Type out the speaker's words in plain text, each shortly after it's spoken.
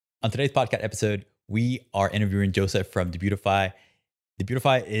On today's podcast episode, we are interviewing Joseph from Debutify.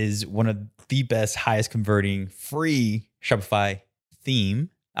 Debutify is one of the best, highest converting free Shopify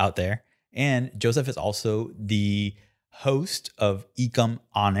theme out there. And Joseph is also the host of Ecom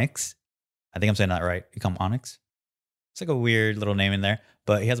Onyx. I think I'm saying that right. Ecom Onyx. It's like a weird little name in there,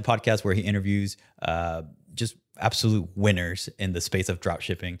 but he has a podcast where he interviews just absolute winners in the space of drop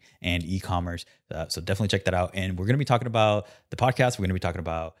shipping and e-commerce. So definitely check that out. And we're going to be talking about the podcast. We're going to be talking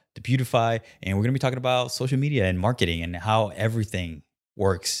about Debutify, and we're going to be talking about social media and marketing and how everything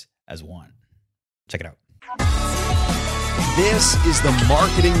works as one. Check it out. This is the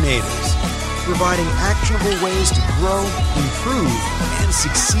Marketing Natives, providing actionable ways to grow, improve, and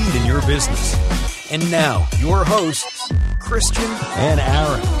succeed in your business. And now, your hosts, Christian and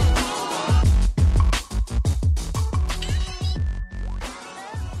Aaron.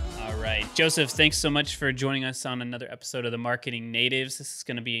 All right. Joseph, thanks so much for joining us on another episode of the Marketing Natives. This is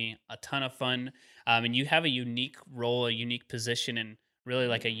going to be a ton of fun. And you have a unique role, a unique position, and really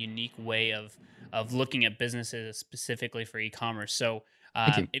like a unique way of looking at businesses specifically for e-commerce. So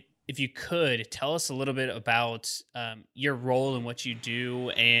if you could tell us a little bit about your role and what you do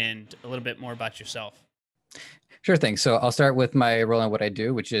and a little bit more about yourself. Sure thing. So I'll start with my role and what I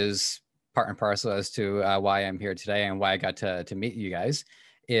do, which is part and parcel as to why I'm here today and why I got to meet you guys.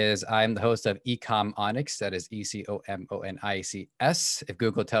 Is I'm the host of Ecom Onyx. That is ECOMONICS. If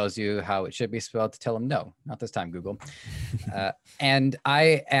Google tells you how it should be spelled, tell them no, not this time, Google. And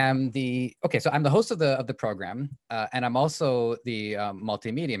I am so I'm the host of the program, and I'm also the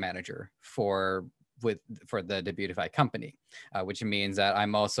multimedia manager for the Debutify company, which means that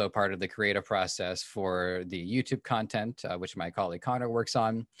I'm also part of the creative process for the YouTube content, which my colleague Connor works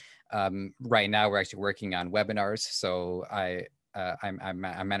on. Right now, we're actually working on webinars, so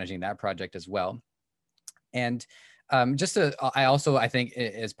I'm managing that project as well. And I think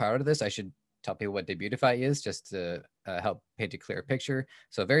as part of this, I should tell people what Debutify is, just to help paint a clear picture.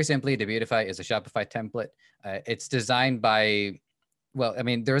 So very simply, Debutify is a Shopify template. It's designed by,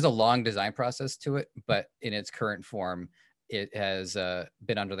 there is a long design process to it, but in its current form, it has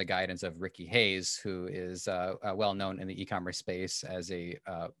been under the guidance of Ricky Hayes, who is well known in the e-commerce space as a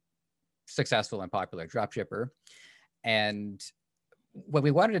successful and popular dropshipper. And what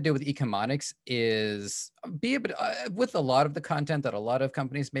we wanted to do with Ecomonics is be able to, with a lot of the content that a lot of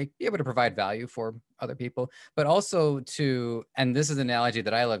companies make, be able to provide value for other people, but also to, and this is an analogy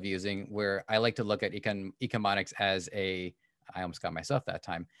that I love using, where I like to look at Ecomonics as I almost got myself that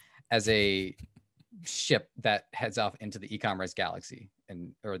time, as a ship that heads off into the e-commerce galaxy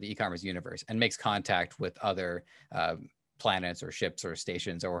or the e-commerce universe and makes contact with other planets or ships or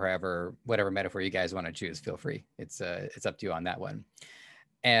stations or whatever metaphor you guys want to choose. Feel free. It's up to you on that one.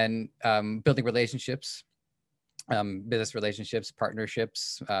 And building relationships, business relationships,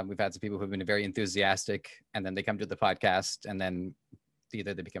 partnerships. We've had some people who've been very enthusiastic, and then they come to the podcast, and then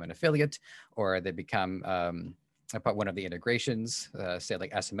either they become an affiliate or they become one of the integrations, say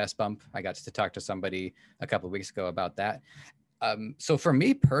like SMS Bump. I got to talk to somebody a couple of weeks ago about that. So for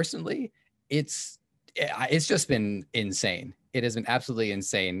me personally, it's just been insane. It has been absolutely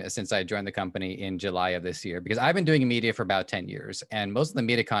insane since I joined the company in July of this year, because I've been doing media for about 10 years. And most of the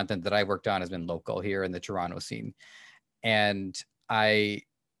media content that I've worked on has been local here in the Toronto scene. And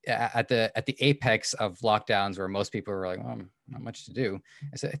at the apex of lockdowns, where most people were like, oh, not much to do,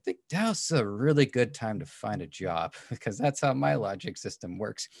 I said, I think now's a really good time to find a job, because that's how my logic system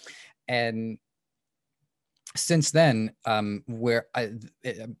works. And since then, entering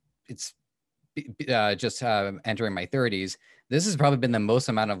my 30s, this has probably been the most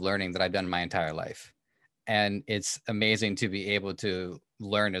amount of learning that I've done in my entire life. And it's amazing to be able to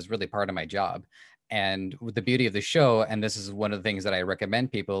learn as really part of my job. And with the beauty of the show, and this is one of the things that I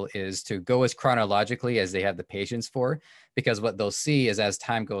recommend people, is to go as chronologically as they have the patience for, because what they'll see is as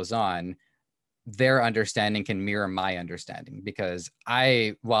time goes on, their understanding can mirror my understanding. Because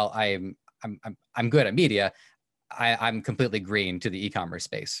while I'm good at media, I'm completely green to the e-commerce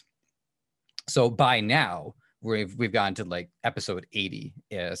space. So by now, we've gone to like episode 80,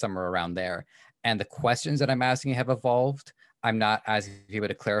 somewhere around there. And the questions that I'm asking have evolved. I'm not asking people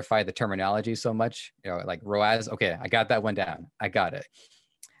to clarify the terminology so much, like ROAS. Okay, I got that one down. I got it.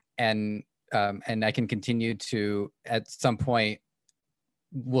 And I can continue to, at some point,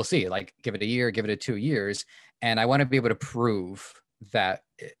 we'll see, like give it a year, give it 2 years. And I want to be able to prove that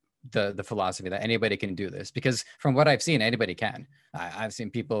the philosophy that anybody can do this, because from what I've seen, anybody can. I've seen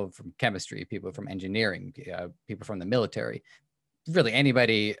people from chemistry, people from engineering, people from the military, really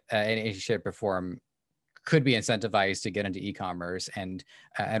anybody, any shape or form could be incentivized to get into e-commerce and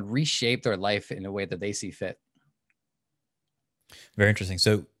reshape their life in a way that they see fit. Very interesting.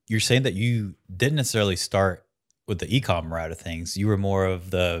 So you're saying that you didn't necessarily start with the e-com route of things. You were more of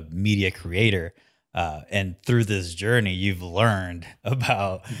the media creator. And through this journey, you've learned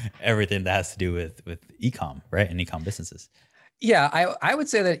about everything that has to do with e-com, right? And e-com businesses. Yeah, I would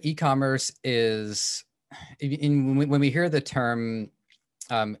say that e-commerce is, when we hear the term,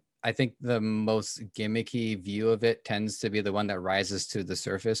 I think the most gimmicky view of it tends to be the one that rises to the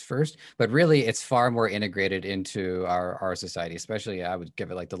surface first, but really it's far more integrated into our society, especially I would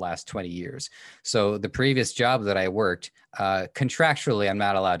give it like the last 20 years. So the previous job that I worked, contractually, I'm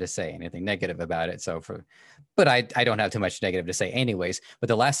not allowed to say anything negative about it. But I don't have too much negative to say anyways. But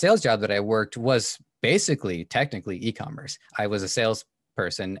the last sales job that I worked was basically technically e-commerce. I was a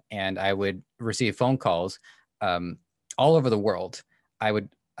salesperson and I would receive phone calls all over the world.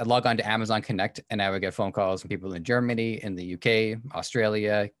 I'd log on to Amazon Connect and I would get phone calls from people in Germany, in the UK,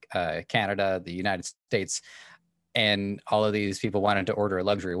 Australia, Canada, the United States, and all of these people wanted to order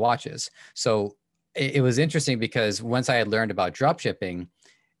luxury watches. So it was interesting because once I had learned about drop shipping,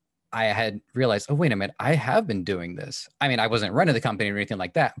 I had realized, oh, wait a minute, I have been doing this. I mean, I wasn't running the company or anything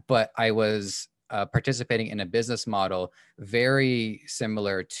like that, but I was participating in a business model very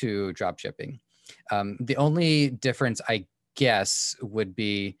similar to drop shipping. The only difference, I guess, would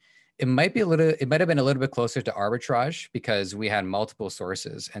be it might have been a little bit closer to arbitrage because we had multiple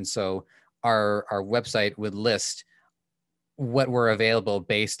sources. And so our website would list what were available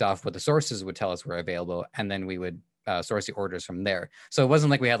based off what the sources would tell us were available. And then we would source the orders from there. So it wasn't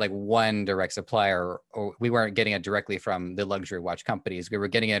like we had like one direct supplier, or we weren't getting it directly from the luxury watch companies. We were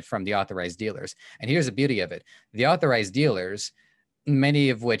getting it from the authorized dealers. And here's the beauty of it. The authorized dealers,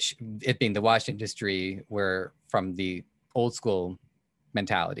 many of which, it being the watch industry, were from the old school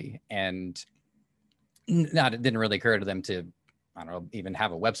mentality. And it didn't really occur to them to, I don't know, even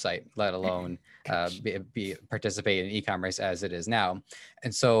have a website, let alone participate in e-commerce as it is now.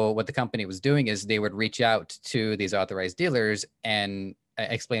 And so what the company was doing is they would reach out to these authorized dealers and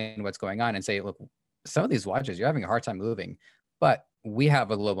explain what's going on and say, look, some of these watches, you're having a hard time moving, but we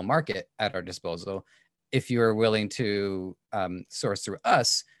have a global market at our disposal. If you're willing to source through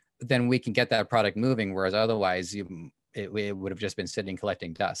us, then we can get that product moving. Whereas otherwise it would have just been sitting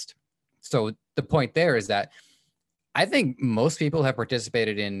collecting dust. So the point there is that I think most people have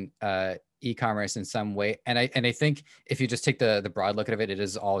participated in e-commerce in some way. And I think if you just take the broad look at it, it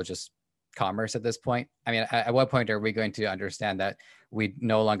is all just commerce at this point. I mean, at what point are we going to understand that we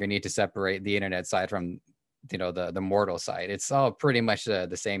no longer need to separate the internet side from, the mortal side? It's all pretty much the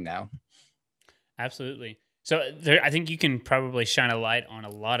same now. Absolutely. So I think you can probably shine a light on a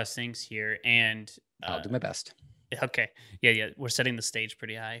lot of things here, and I'll do my best. Okay. Yeah. We're setting the stage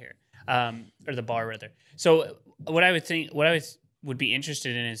pretty high here, or the bar rather. So what I would be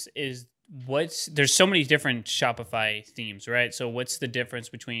interested in is there's so many different Shopify themes, right? So what's the difference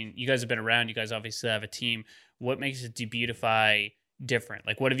between, you guys have been around, you guys obviously have a team. What makes Debutify different?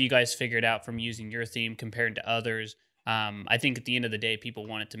 Like, what have you guys figured out from using your theme compared to others? I think at the end of the day, people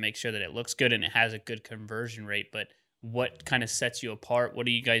want it to make sure that it looks good and it has a good conversion rate, but what kind of sets you apart? What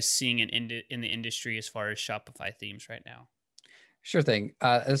are you guys seeing in the industry as far as Shopify themes right now? Sure thing.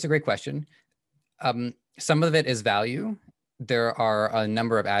 That's a great question. Some of it is value. There are a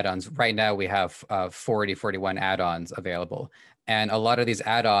number of add-ons. Right now we have 41 add-ons available. And a lot of these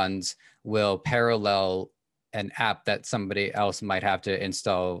add-ons will parallel an app that somebody else might have to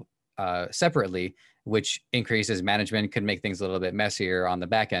install separately, which increases management, could make things a little bit messier on the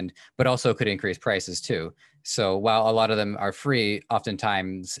back end, but also could increase prices too. So while a lot of them are free,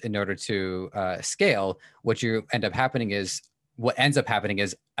 oftentimes in order to scale, what ends up happening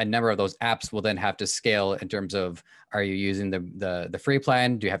is a number of those apps will then have to scale in terms of, are you using the free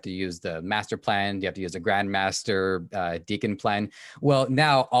plan? Do you have to use the master plan? Do you have to use the grandmaster deacon plan? Well,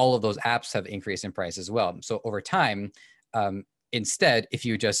 now all of those apps have increased in price as well. So over time, instead, if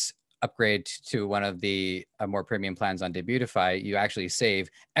you just upgrade to one of the more premium plans on Debutify, you actually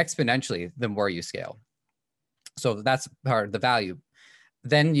save exponentially the more you scale. So that's part of the value.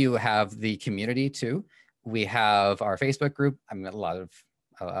 Then you have the community too. We have our Facebook group. I mean, a lot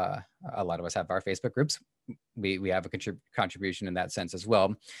of us have our Facebook groups. We have a contribution in that sense as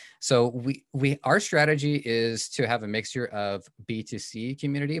well. So our strategy is to have a mixture of B2C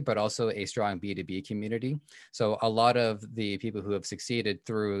community, but also a strong B2B community. So a lot of the people who have succeeded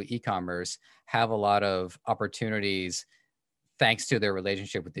through e-commerce have a lot of opportunities thanks to their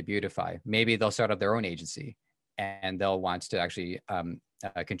relationship with Debutify. Maybe they'll start up their own agency and they'll want to actually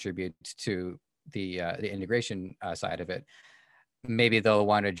contribute to the integration side of it. Maybe they'll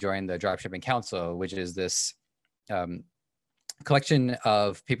want to join the Dropshipping Council, which is this collection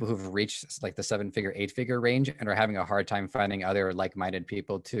of people who've reached like the 7-figure, 8-figure range and are having a hard time finding other like-minded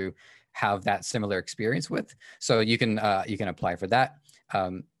people to have that similar experience with. So you can apply for that.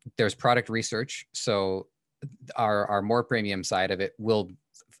 There's product research. So our more premium side of it will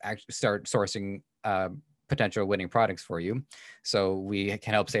actually start sourcing potential winning products for you. So we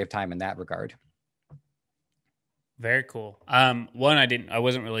can help save time in that regard. Very cool. One, I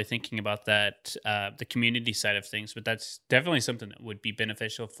wasn't really thinking about that, the community side of things, but that's definitely something that would be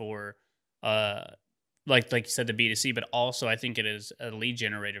beneficial for, like you said, the B2C, but also I think it is a lead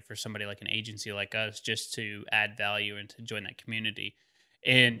generator for somebody like an agency like us, just to add value and to join that community.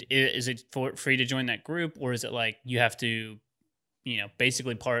 And is it free to join that group, or is it like you have to,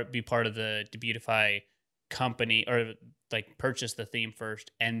 basically be part of the Debutify company, or like purchase the theme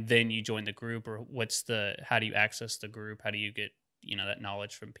first and then you join the group? Or how do you access the group? How do you get, that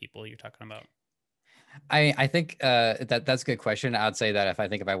knowledge from people you're talking about? I think that's a good question. I'd say that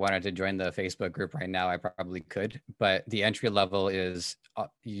if I wanted to join the Facebook group right now, I probably could. But the entry level is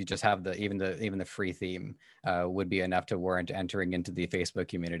you just have even the free theme would be enough to warrant entering into the Facebook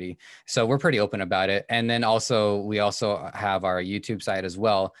community. So we're pretty open about it. And then we also have our YouTube side as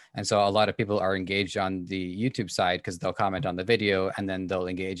well. And so a lot of people are engaged on the YouTube side because they'll comment on the video and then they'll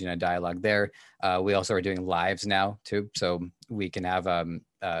engage in a dialogue there. We also are doing lives now too, so we can have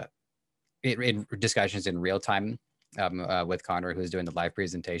in discussions in real time with Connor, who's doing the live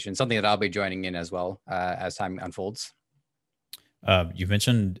presentation, something that I'll be joining in as well as time unfolds. You've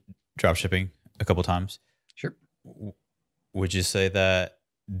mentioned dropshipping a couple times. Sure. Would you say that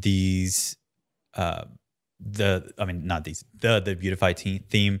these, the Debutify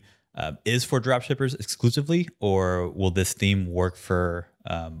theme is for dropshippers exclusively, or will this theme work for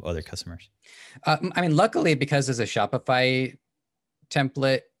other customers? Luckily, because there's a Shopify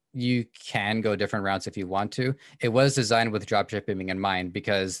template, you can go different routes if you want to. It was designed with dropshipping in mind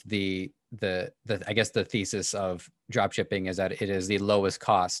because the I guess the thesis of dropshipping is that it is the lowest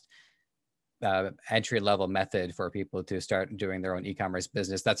cost entry level method for people to start doing their own e-commerce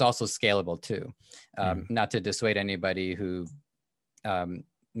business. That's also scalable too. Not to dissuade anybody who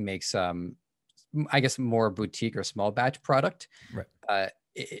makes I guess more boutique or small batch product. Right.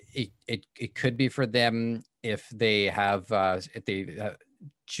 It could be for them if they have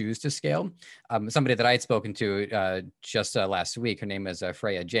choose to scale. Somebody that I had spoken to just last week, her name is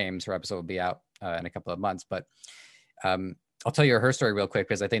Freya James. Her episode will be out in a couple of months, but I'll tell you her story real quick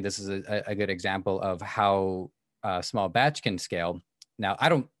because I think this is a good example of how small batch can scale. Now, I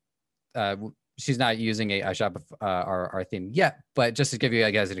don't, she's not using a Shopify our theme yet, but just to give you,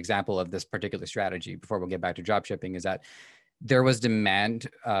 I guess, an example of this particular strategy before we'll get back to dropshipping, is that there was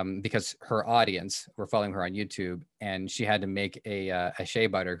demand because her audience were following her on YouTube, and she had to make a shea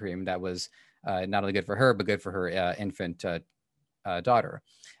butter cream that was not only good for her, but good for her infant daughter.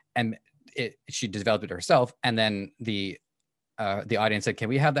 And she developed it herself. And then the audience said, can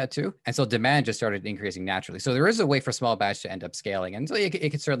we have that too? And so demand just started increasing naturally. So there is a way for small batch to end up scaling. And so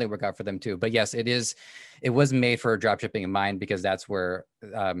it could certainly work out for them too. But yes, it was made for dropshipping in mind, because that's where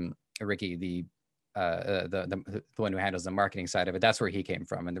Ricky, the one who handles the marketing side of it, that's where he came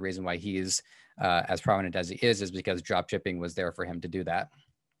from. And the reason why he's as prominent as he is because dropshipping was there for him to do that.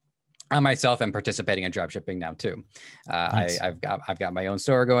 I myself am participating in dropshipping now too. Nice. I've got my own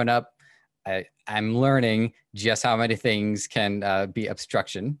store going up. I'm learning just how many things can be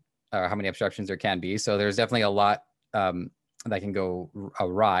obstruction, or how many obstructions there can be. So there's definitely a lot that can go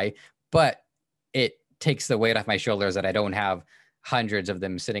awry, but it takes the weight off my shoulders that I don't have hundreds of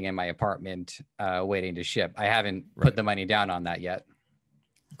them sitting in my apartment waiting to ship. I haven't put the money down on that yet.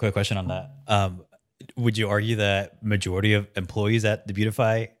 Quick question on that. Would you argue that majority of employees at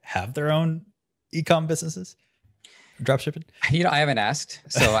Debutify have their own e-com businesses? Dropshipping? I haven't asked,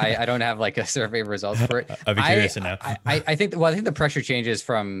 so I don't have like a survey results for it. I'd be curious to know. I think the pressure changes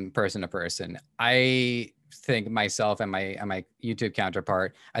from person to person. I think myself and my YouTube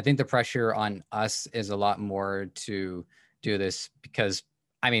counterpart, I think the pressure on us is a lot more to do this because,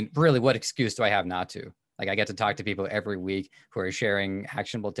 really, what excuse do I have not to? Like, I get to talk to people every week who are sharing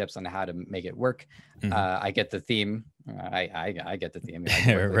actionable tips on how to make it work. Mm-hmm. I get the theme. I get the theme.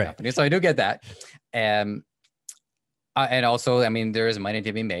 Right. Company, so I do get that. And also, there is money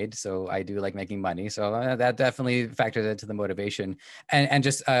to be made. So I do like making money. So that definitely factors into the motivation. And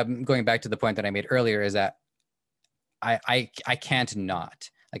just going back to the point that I made earlier is that I can't not.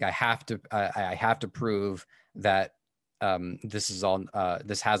 Like, I have to prove that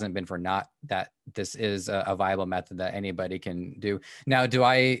this hasn't been for naught, that this is a viable method that anybody can do. Now, do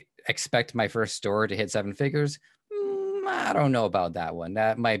I expect my first store to hit 7 figures? I don't know about that one.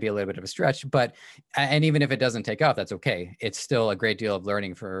 That might be a little bit of a stretch, but and even if it doesn't take off, that's okay. It's still a great deal of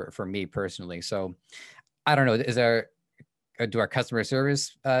learning for me personally. So I don't know. Do our customer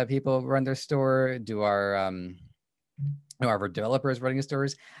service people run their store? Do our developers running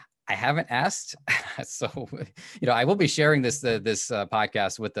stores? I haven't asked, so I will be sharing this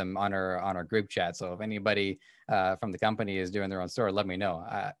podcast with them on our group chat. So if anybody from the company is doing their own store, let me know.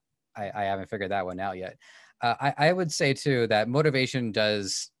 I haven't figured that one out yet. I would say too that motivation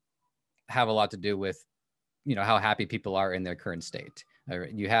does have a lot to do with how happy people are in their current state.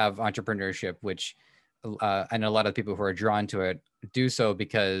 You have entrepreneurship, which and a lot of people who are drawn to it do so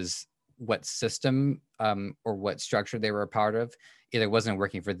because what system or what structure they were a part of either wasn't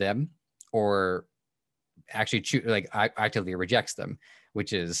working for them or actually actively rejects them,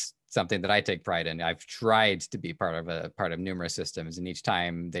 which is something that I take pride in. I've tried to be part of numerous systems, and each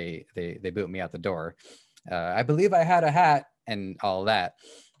time they boot me out the door. I believe I had a hat and all that.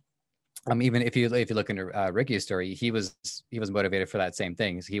 Even if you look into Ricky's story, he was motivated for that same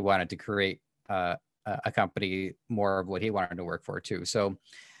thing. He wanted to create a company more of what he wanted to work for too. So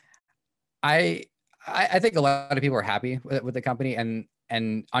I think a lot of people are happy with the company, and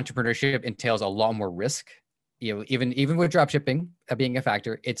entrepreneurship entails a lot more risk. Even with drop shipping being a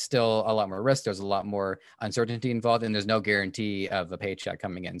factor, it's still a lot more risk. There's a lot more uncertainty involved, and there's no guarantee of a paycheck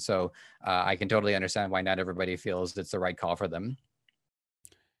coming in. So I can totally understand why not everybody feels it's the right call for them.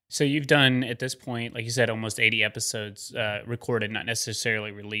 So you've done at this point, like you said, almost 80 episodes recorded, not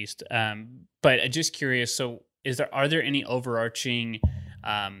necessarily released. But just curious, so are there any overarching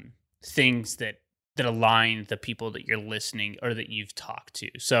things that align the people that you're listening or that you've talked to?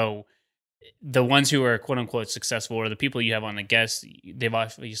 So the ones who are quote unquote successful, or the people you have on the guests, they've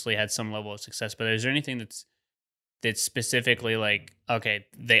obviously had some level of success, but is there anything that's specifically like, okay,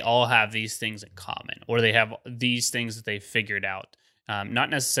 they all have these things in common, or they have these things that they've figured out? Not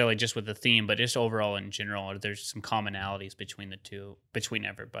necessarily just with the theme, but just overall in general, or there's some commonalities between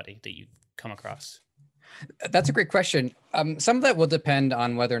everybody that you've come across? That's a great question. Some of that will depend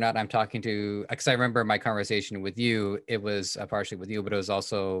on whether or not I'm talking to, because I remember my conversation with you, it was partially with you, but it was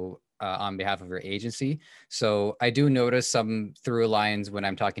also on behalf of your agency. So I do notice some through lines when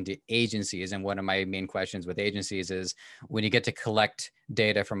I'm talking to agencies. And one of my main questions with agencies is, when you get to collect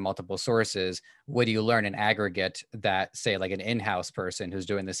data from multiple sources, what do you learn in aggregate that, say, like an in-house person who's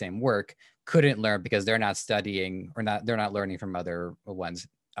doing the same work couldn't learn because they're not studying or they're not learning from other ones?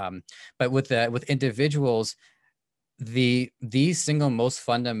 But with individuals, the single most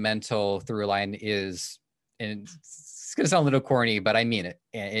fundamental through line is, and it's going to sound a little corny, but I mean it.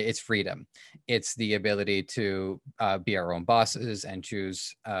 It's freedom. It's the ability to be our own bosses and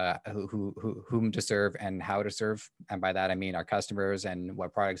choose whom to serve and how to serve. And by that, I mean our customers and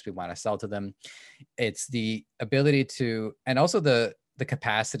what products we want to sell to them. It's the ability to, and also the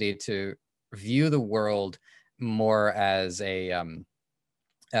capacity to view the world more as a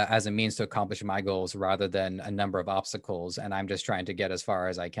means to accomplish my goals rather than a number of obstacles. And I'm just trying to get as far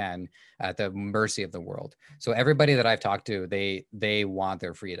as I can at the mercy of the world. So everybody that I've talked to, they want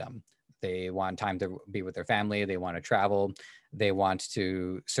their freedom. They want time to be with their family. They want to travel. They want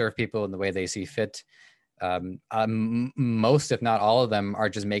to serve people in the way they see fit. Most, if not all of them, are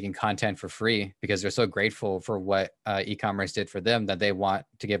just making content for free because they're so grateful for what e-commerce did for them that they want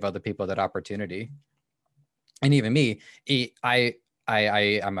to give other people that opportunity. And even me,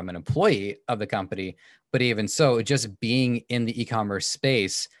 I'm an employee of the company, but even so, just being in the e-commerce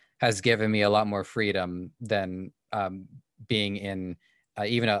space has given me a lot more freedom than being in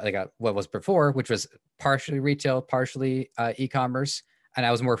what was before, which was partially retail, partially e-commerce, and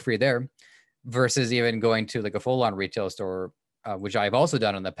I was more free there, versus even going to like a full-on retail store, which I've also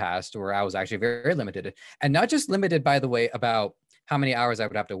done in the past, where I was actually very limited, and not just limited, by the way, about how many hours I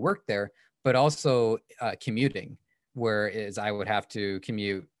would have to work there, but also commuting. Whereas I would have to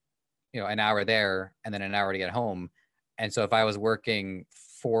commute, an hour there and then an hour to get home. And so if I was working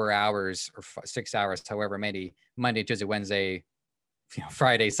 4 hours or 6 hours, however many, Monday, Tuesday, Wednesday,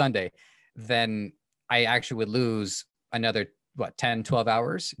 Friday, Sunday, then I actually would lose another, 10, 12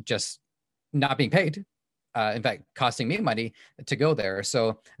 hours just not being paid. In fact, costing me money to go there.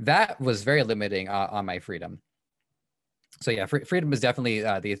 So that was very limiting on my freedom. So yeah, freedom is definitely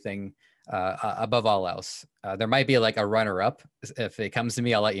the thing. Above all else, there might be like a runner-up. If it comes to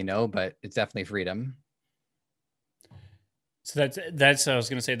me, I'll let you know, but it's definitely freedom. So that's I was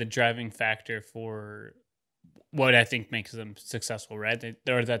going to say the driving factor for what I think makes them successful, right?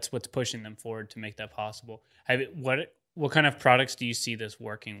 Or that's what's pushing them forward to make that possible. What kind of products do you see this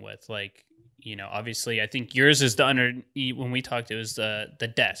working with? Like, obviously, I think yours is when we talked, it was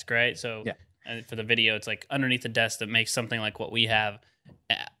the desk, right? So yeah. And for the video, it's like underneath the desk that makes something like what we have,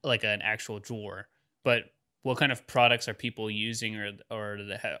 like an actual drawer. But what kind of products are people using, or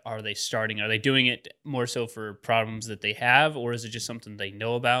are they starting? Are they doing it more so for problems that they have, or is it just something they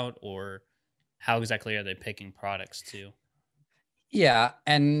know about, or how exactly are they picking products to? Yeah,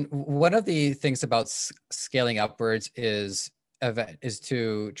 and one of the things about scaling upwards is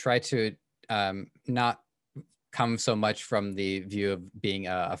to try to not come so much from the view of being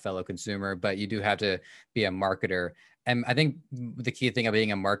a fellow consumer, but you do have to be a marketer. And I think the key thing of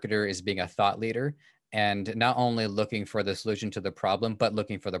being a marketer is being a thought leader and not only looking for the solution to the problem, but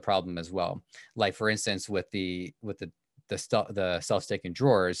looking for the problem as well. Like for instance, with the self-staking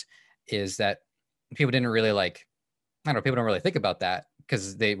drawers, is that people didn't really like. I don't know, people don't really think about that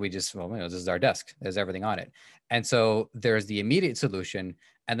because we just, well, this is our desk. There's everything on it. And so there's the immediate solution.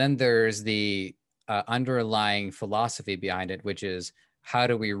 And then there's the underlying philosophy behind it, which is how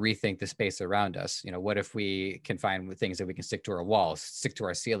do we rethink the space around us? What if we can find things that we can stick to our walls, stick to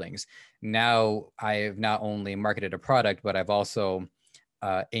our ceilings? Now I've not only marketed a product, but I've also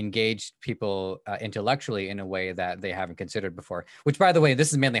engaged people intellectually in a way that they haven't considered before. Which, by the way,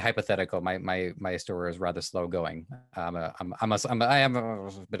 this is mainly hypothetical. My story is rather slow going. I am a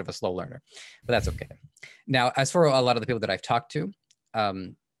bit of a slow learner, but that's okay. Now, as for a lot of the people that I've talked to,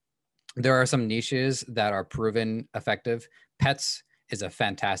 there are some niches that are proven effective. Pets is a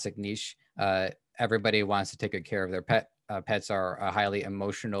fantastic niche. Everybody wants to take good care of their pet. Pets are a highly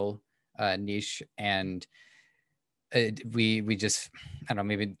emotional niche, and we just, I don't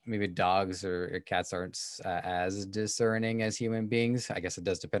know, maybe dogs or cats aren't as discerning as human beings. I guess it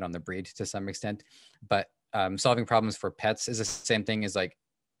does depend on the breed to some extent, but solving problems for pets is the same thing as like,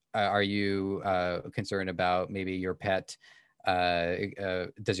 are you concerned about maybe your pet?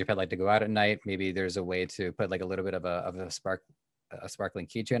 Does your pet like to go out at night? Maybe there's a way to put like a little bit of a sparkling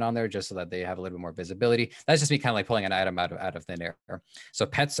keychain on there just so that they have a little bit more visibility. That's just me kind of like pulling an item out of thin air. So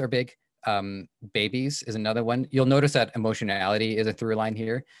pets are big. Babies is another one. You'll notice that emotionality is a through line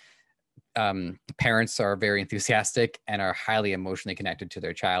here. Parents are very enthusiastic and are highly emotionally connected to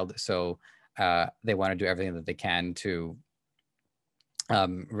their child. So they want to do everything that they can to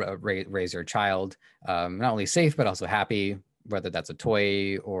raise their child not only safe, but also happy, whether that's a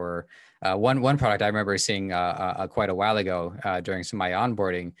toy or one product I remember seeing quite a while ago during my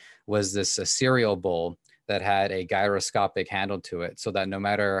onboarding was this cereal bowl that had a gyroscopic handle to it, so that no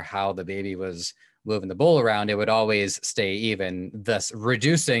matter how the baby was moving the bowl around, it would always stay even, thus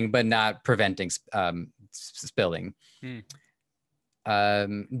reducing but not preventing spilling.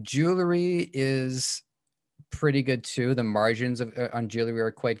 Jewelry is pretty good too. The margins on jewelry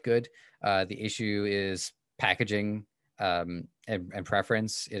are quite good. The issue is packaging and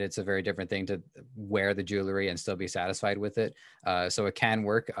preference. It's a very different thing to wear the jewelry and still be satisfied with it. So it can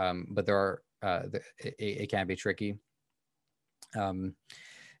work, but there are it can be tricky. Some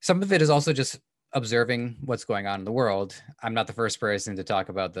of it is also just observing what's going on in the world. I'm not the first person to talk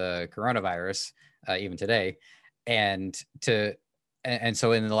about the coronavirus, even today. And so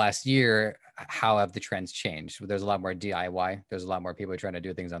in the last year, how have the trends changed? There's a lot more DIY. There's a lot more people trying to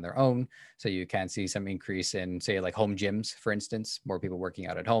do things on their own. So you can see some increase in, say, like home gyms, for instance, more people working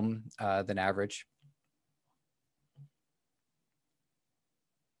out at home than average.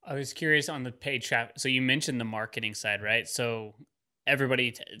 I was curious on the paid traffic. So you mentioned the marketing side, right? So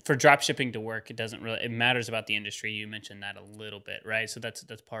everybody for drop shipping to work, it matters about the industry. You mentioned that a little bit, right? So that's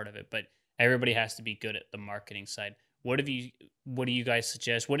part of it, but everybody has to be good at the marketing side. What do you guys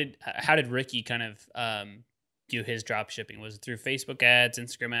suggest? How did Ricky kind of do his drop shipping? Was it through Facebook ads,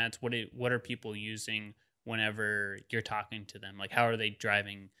 Instagram ads? What are people using whenever you're talking to them? Like, how are they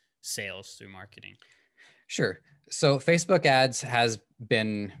driving sales through marketing? Sure. So Facebook ads has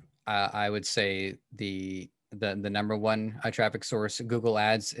been, I would say, the number one traffic source. Google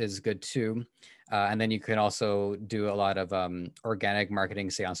ads is good too. And then you can also do a lot of organic marketing,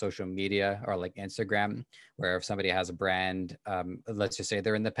 say on social media or like Instagram, where if somebody has a brand, let's just say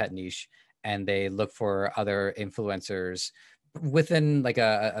they're in the pet niche and they look for other influencers within like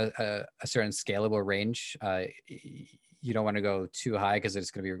a certain scalable range. You don't want to go too high because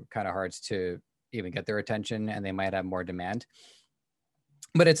it's going to be kind of hard to even get their attention and they might have more demand.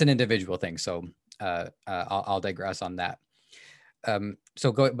 But it's an individual thing. So I'll digress on that.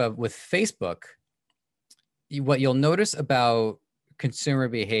 But with Facebook, what you'll notice about consumer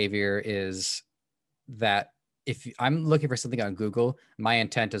behavior is that if I'm looking for something on Google, my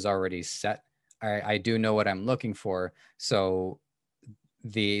intent is already set. I do know what I'm looking for. So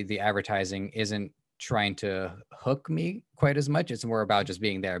the advertising isn't trying to hook me quite as much. It's more about just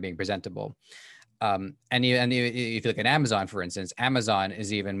being there, being presentable. If you look at Amazon, for instance, Amazon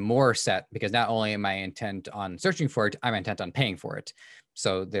is even more set because not only am I intent on searching for it, I'm intent on paying for it.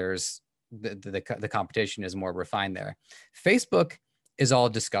 So there's the competition is more refined there. Facebook is all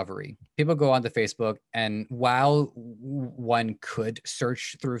discovery. People go onto Facebook, and while one could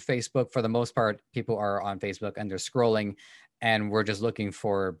search through Facebook, for the most part, people are on Facebook and they're scrolling, and we're just looking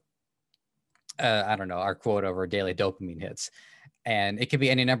for, I don't know, our quota of our daily dopamine hits. And it could be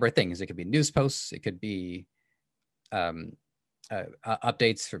any number of things. It could be news posts. It could be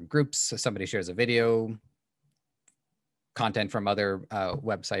updates from groups. So somebody shares a video, content from other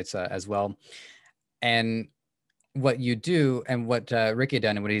websites as well. And what you do, and what Ricky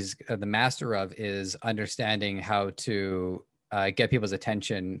done, and what he's the master of, is understanding how to get people's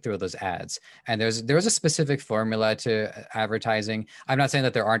attention through those ads. And there's a specific formula to advertising. I'm not saying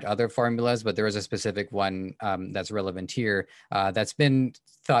that there aren't other formulas, but there is a specific one that's relevant here that's been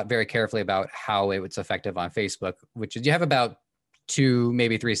thought very carefully about how it's effective on Facebook, which is you have about 2,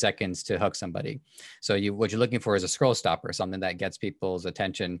 maybe 3 seconds to hook somebody. So what you're looking for is a scroll stopper, something that gets people's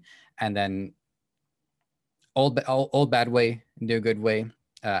attention. And then old bad way, new good way,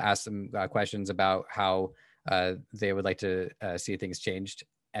 ask them questions about how they would like to see things changed,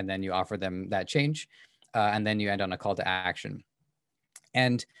 and then you offer them that change, and then you end on a call to action.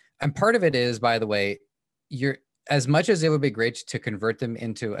 And part of it is, by the way, as much as it would be great to convert them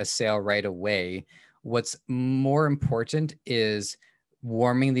into a sale right away, what's more important is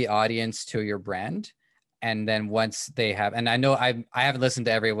warming the audience to your brand. And then once they have, and I know I haven't listened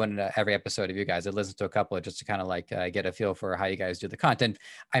to every episode of you guys. I listened to a couple just to kind of like get a feel for how you guys do the content.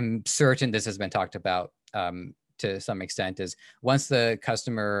 I'm certain this has been talked about to some extent. Is once the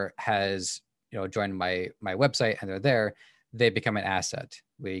customer has joined my website and they're there, they become an asset.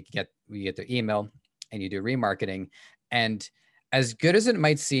 We get their email, and you do remarketing. And as good as it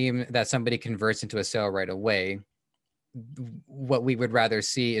might seem that somebody converts into a sale right away, what we would rather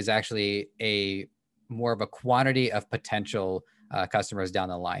see is actually more of a quantity of potential customers down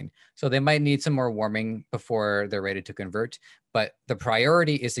the line. So they might need some more warming before they're ready to convert, but the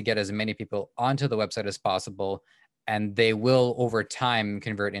priority is to get as many people onto the website as possible, and they will over time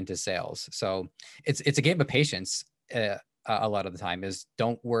convert into sales. So it's a game of patience. A lot of the time is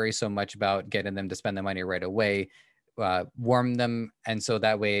don't worry so much about getting them to spend the money right away. Warm them, and so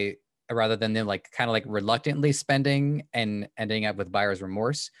that way, rather than them kind of reluctantly spending and ending up with buyer's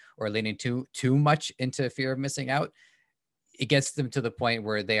remorse or leaning too much into fear of missing out, it gets them to the point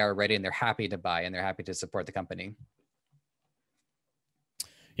where they are ready and they're happy to buy and they're happy to support the company.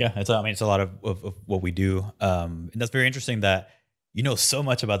 Yeah, it's a lot of what we do, and that's very interesting that so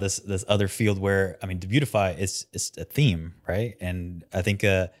much about this other field where Debutify is a theme, right? And I think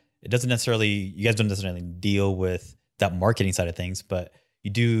you guys don't necessarily deal with that marketing side of things, but you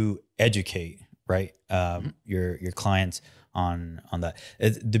do educate, right? Your clients on that.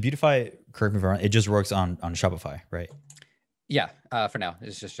 Debutify, correct me if I'm wrong, it just works on Shopify, right? Yeah, for now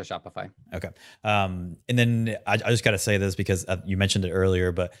it's just a Shopify. Okay, and then I just got to say this because you mentioned it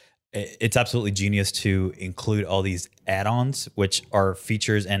earlier, but it's absolutely genius to include all these add-ons, which are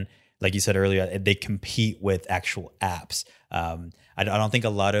features, and like you said earlier, they compete with actual apps. I don't think a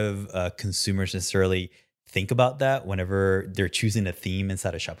lot of consumers necessarily think about that whenever they're choosing a theme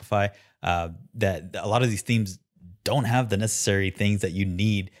inside of Shopify, that a lot of these themes don't have the necessary things that you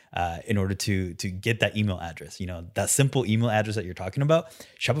need in order to get that email address. That simple email address that you're talking about,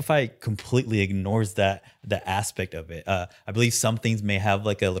 Shopify completely ignores that aspect of it. I believe some things may have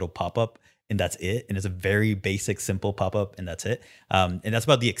like a little pop-up, and that's it. And it's a very basic, simple pop-up, and that's it. And that's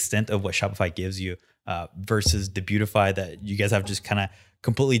about the extent of what Shopify gives you versus Debutify, that you guys have just kind of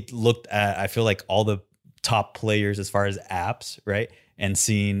completely looked at, I feel like, all the top players as far as apps, right? And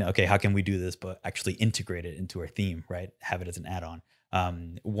seeing, okay, how can we do this, but actually integrate it into our theme, right? Have it as an add-on.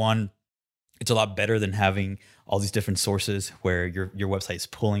 One, it's a lot better than having all these different sources where your website is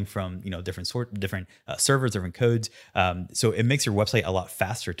pulling from different servers, different codes. So it makes your website a lot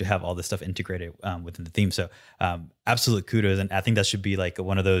faster to have all this stuff integrated within the theme. So absolute kudos, and I think that should be like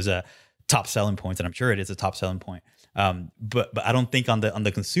one of those top selling points, and I'm sure it is a top selling point. But I don't think on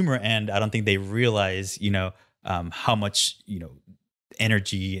the consumer end, I don't think they realize how much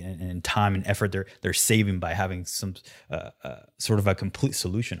energy and time and effort they're saving by having some sort of a complete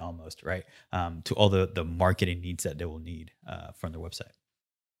solution almost, right, to all the marketing needs that they will need from their website.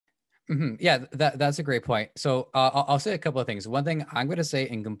 Mm-hmm. Yeah, that's a great point. So I'll say a couple of things. One thing I'm going to say,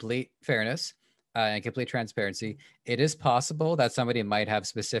 in complete fairness and complete transparency, it is possible that somebody might have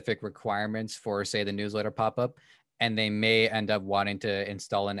specific requirements for, say, the newsletter pop-up, and they may end up wanting to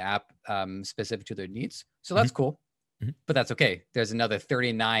install an app specific to their needs. So that's cool. but that's okay. There's another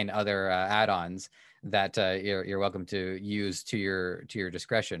 39 other add-ons that you're welcome to use to your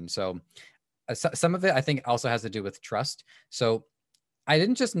discretion. So some of it I think also has to do with trust. So I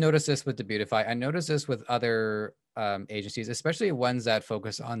didn't just notice this with Debutify. I noticed this with other agencies, especially ones that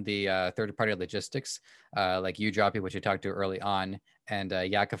focus on the third-party logistics, like UDroppy, which I talked to early on, and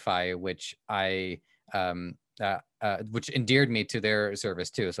Yakify, which endeared me to their service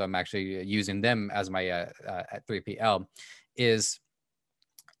too. So I'm actually using them as my 3PL.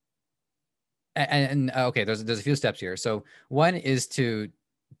 Okay, there's a few steps here. So one is to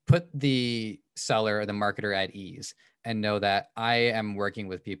put the seller or the marketer at ease and know that I am working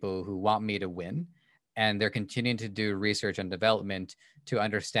with people who want me to win, and they're continuing to do research and development to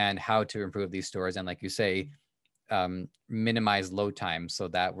understand how to improve these stores. And like you say, minimize load time so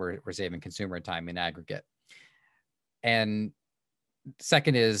that we're saving consumer time in aggregate. And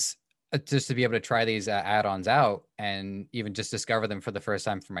second is just to be able to try these add-ons out and even just discover them for the first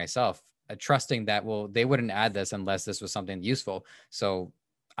time for myself, trusting that, well, they wouldn't add this unless this was something useful. So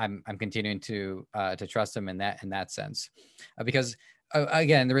I'm continuing to trust them in that sense, because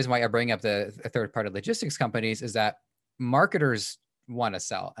again, the reason why I bring up the third-party logistics companies is that marketers want to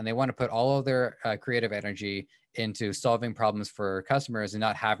sell and they want to put all of their creative energy into solving problems for customers and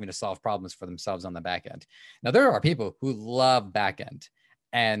not having to solve problems for themselves on the back end. Now, there are people who love back end.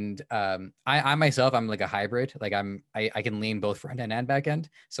 And I myself, I'm like a hybrid. Like I can lean both front end and back end.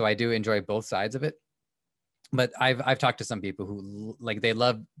 So I do enjoy both sides of it. But I've talked to some people who like, they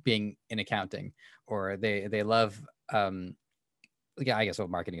love being in accounting, or they love, yeah, I guess what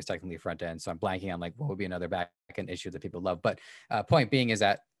marketing is technically front end. So I'm blanking on like what would be another back end issue that people love. But point being is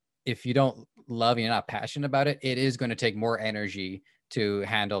that if you don't love, you're not passionate about it, it is going to take more energy to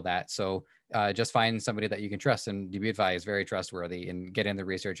handle that. So just find somebody that you can trust. And Debutify is very trustworthy in getting the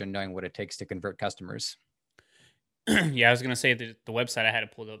research and knowing what it takes to convert customers. Yeah, I was going to say the website I had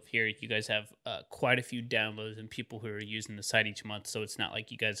it pulled up here. You guys have quite a few downloads and people who are using the site each month. So it's not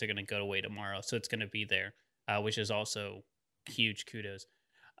like you guys are going to go away tomorrow. So it's going to be there, which is also huge kudos.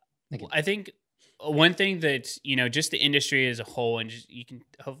 I think one thing that, just the industry as a whole, and just, you can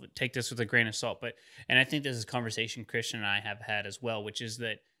hopefully take this with a grain of salt, and I think this is a conversation Christian and I have had as well, which is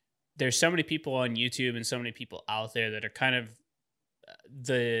that there's so many people on YouTube and so many people out there that are kind of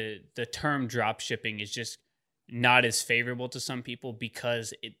the term drop shipping is just not as favorable to some people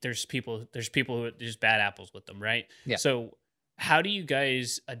because there's people who there's bad apples with them, right? Yeah. So how do you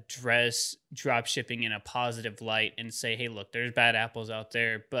guys address drop shipping in a positive light and say, hey, look, there's bad apples out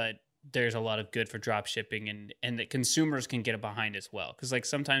there, but there's a lot of good for drop shipping and that consumers can get behind as well? Because like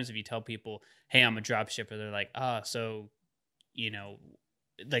sometimes if you tell people, hey, I'm a drop shipper, they're like, so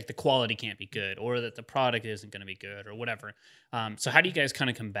like the quality can't be good or that the product isn't going to be good or whatever. So how do you guys kind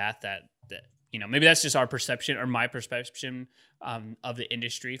of combat that maybe that's just our perception or my perception of the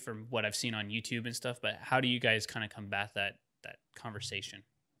industry from what I've seen on YouTube and stuff, but how do you guys kind of combat that conversation?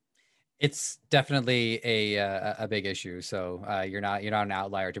 It's definitely a big issue. So you're not an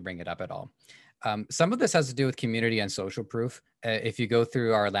outlier to bring it up at all. Some of this has to do with community and social proof. If you go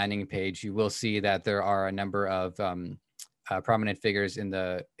through our landing page, you will see that there are a number of prominent figures in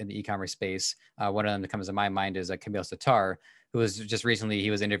the e-commerce space. One of them that comes to my mind is Camille Satar, who was just recently, he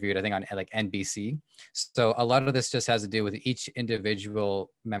was interviewed, I think, on like NBC. So a lot of this just has to do with each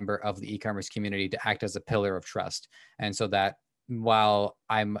individual member of the e-commerce community to act as a pillar of trust. And so that while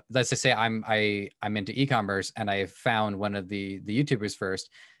let's just say I'm into e-commerce and I found one of the YouTubers first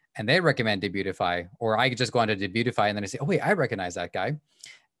and they recommend Debutify, or I could just go onto Debutify and then I say, oh wait, I recognize that guy.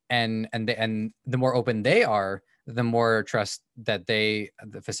 And the more open they are, the more trust that they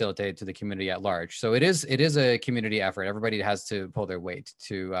facilitate to the community at large. So it is a community effort. Everybody has to pull their weight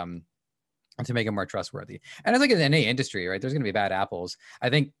to make it more trustworthy. And I think in any industry, right, there's going to be bad apples. I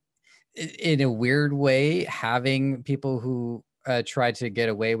think in a weird way, having people who try to get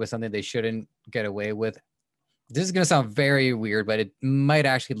away with something they shouldn't get away with, this is going to sound very weird, but it might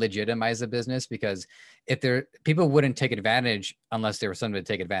actually legitimize the business, because people wouldn't take advantage unless there was something to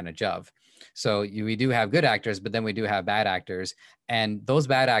take advantage of. So we do have good actors, but then we do have bad actors, and those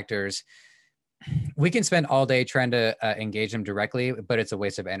bad actors, we can spend all day trying to engage them directly, but it's a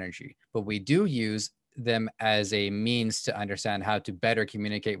waste of energy. But we do use them as a means to understand how to better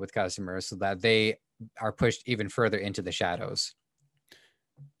communicate with customers so that they are pushed even further into the shadows.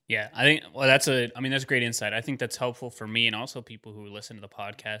 Yeah, I think, well, that's great insight. I think that's helpful for me and also people who listen to the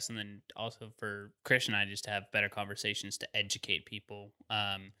podcast, and then also for Christian and I just to have better conversations to educate people.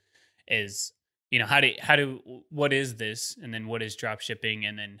 Is, what is this? And then what is drop shipping?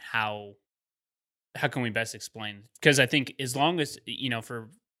 And then how can we best explain? Because I think as long as,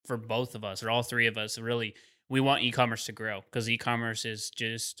 for both of us or all three of us, really, we want e-commerce to grow, because e-commerce is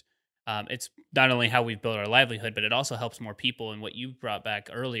just it's not only how we've built our livelihood, but it also helps more people. And what you brought back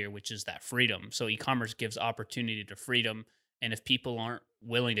earlier, which is that freedom. So e-commerce gives opportunity to freedom. And if people aren't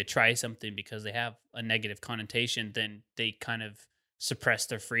willing to try something because they have a negative connotation, then they kind of suppress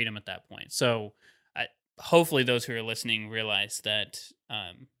their freedom at that point. So hopefully those who are listening realize that,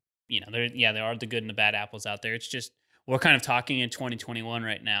 there are the good and the bad apples out there. It's just, we're kind of talking in 2021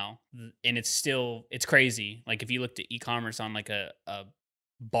 right now, and it's crazy. Like if you looked at e-commerce on like a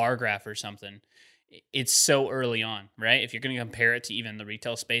bar graph or something, it's so early on, right? If you're going to compare it to even the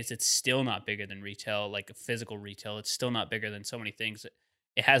retail space, it's still not bigger than retail, like physical retail. It's still not bigger than so many things.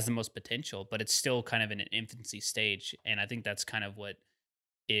 It has the most potential, but it's still kind of in an infancy stage. And I think that's kind of what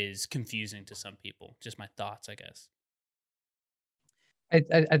is confusing to some people. Just my thoughts, I guess.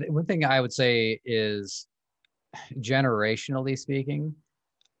 One thing I would say is, generationally speaking,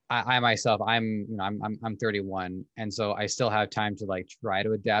 I myself, I'm 31, and so I still have time to like try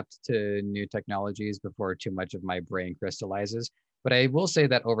to adapt to new technologies before too much of my brain crystallizes. But I will say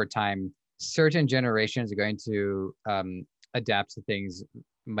that over time, certain generations are going to adapt to things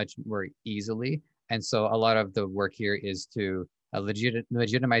much more easily, and so a lot of the work here is to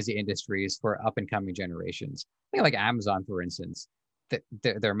legitimize the industries for up and coming generations. I think like Amazon, for instance,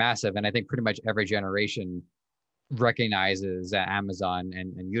 they're massive, and I think pretty much every generation recognizes Amazon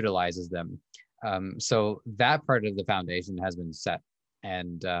and utilizes them. So that part of the foundation has been set,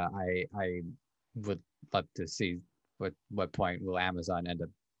 and I would love to see what point will Amazon end up.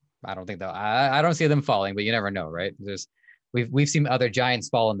 I don't think that I don't see them falling, but you never know, right? We've seen other giants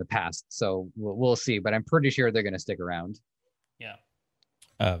fall in the past, so we'll see. But I'm pretty sure they're going to stick around. Yeah.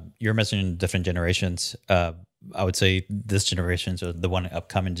 You're mentioning different generations. I would say this generation, so the one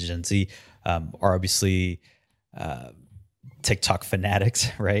upcoming Gen Z, are obviously TikTok fanatics,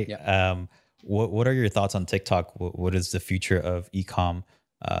 right? Yeah. What are your thoughts on TikTok? What does the future of e-com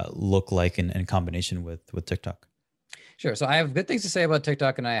look like in combination with TikTok? Sure. So I have good things to say about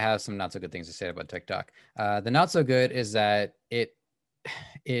TikTok, and I have some not so good things to say about TikTok. The not so good is that it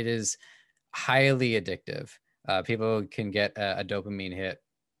is highly addictive. People can get a dopamine hit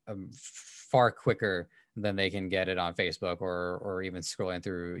far quicker than they can get it on Facebook or even scrolling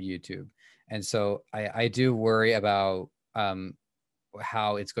through YouTube. And so I do worry about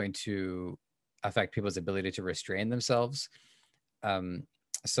how it's going to affect people's ability to restrain themselves.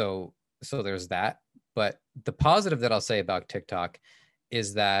 So there's that. But the positive that I'll say about TikTok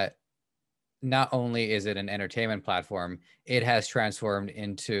is that not only is it an entertainment platform, it has transformed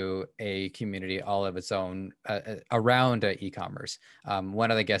into a community all of its own around e-commerce. One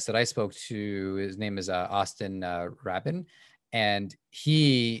of the guests that I spoke to, his name is Austin Rabin, and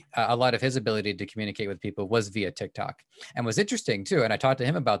he, a lot of his ability to communicate with people was via TikTok. And what's interesting too, and I talked to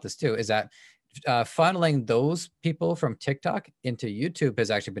him about this too, is that funneling those people from TikTok into YouTube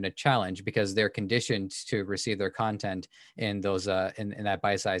has actually been a challenge because they're conditioned to receive their content in those in that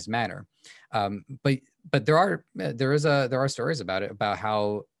bite-sized manner. But there are stories about it, about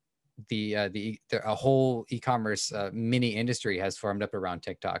how a whole e-commerce mini industry has formed up around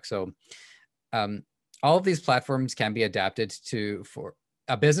TikTok. So all of these platforms can be adapted for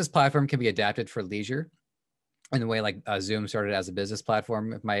a business platform can be adapted for leisure, in the way like Zoom started as a business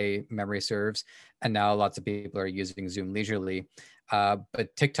platform, if my memory serves, and now lots of people are using Zoom leisurely.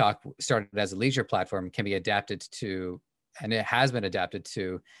 But TikTok started as a leisure platform, can be adapted to, and it has been adapted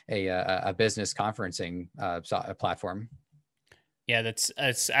to a business conferencing platform. Yeah,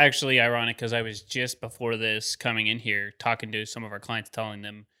 that's actually ironic, because I was just before this coming in here talking to some of our clients, telling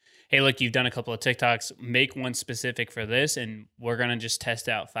them, hey, look, you've done a couple of TikToks, make one specific for this, and we're going to just test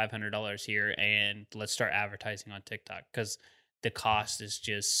out $500 here, and let's start advertising on TikTok, because the cost is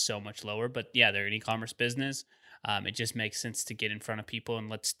just so much lower. But yeah, they're an e-commerce business. It just makes sense to get in front of people and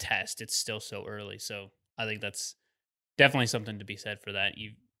let's test. It's still so early. So I think that's definitely something to be said for that.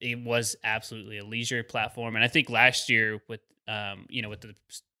 It was absolutely a leisure platform. And I think last year with with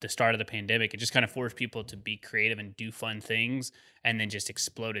the start of the pandemic, it just kind of forced people to be creative and do fun things, and then just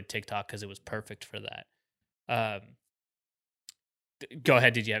exploded TikTok because it was perfect for that. Go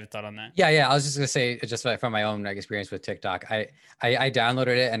ahead. Did you have a thought on that? Yeah. I was just gonna say, just from my own experience with TikTok, I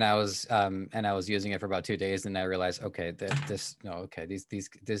downloaded it and I was using it for about 2 days, and I realized, okay, these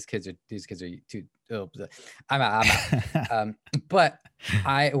kids are too. Oh, I'm out. But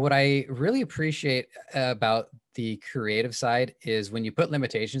what I really appreciate about the creative side is when you put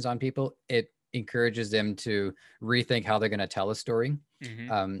limitations on people, it encourages them to rethink how they're going to tell a story.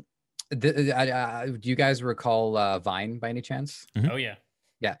 Mm-hmm. Do you guys recall Vine by any chance? Mm-hmm. Oh yeah.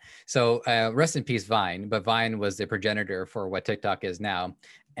 Yeah. So rest in peace, Vine. But Vine was the progenitor for what TikTok is now.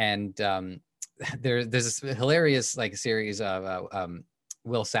 And there's this hilarious like series of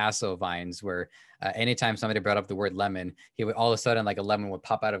Will Sasso vines where anytime somebody brought up the word lemon, he would all of a sudden like a lemon would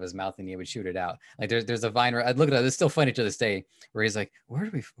pop out of his mouth and he would shoot it out. Like there's a vine where I'd look at it, it's still funny to this day, where he's like, where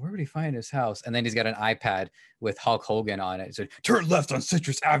would he find his house? And then he's got an iPad with Hulk Hogan on it. So turn left on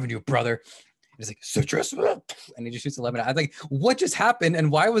Citrus Avenue, brother. He's like, citrus, and he just shoots a lemon. I was like, what just happened?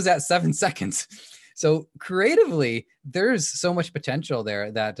 And why was that 7 seconds? So creatively, there's so much potential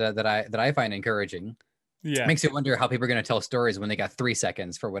there that I find encouraging. Yeah. It makes you wonder how people are going to tell stories when they got 3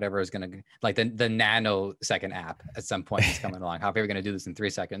 seconds for whatever is going to, like the nanosecond app at some point is coming along. How people are going to do this in 3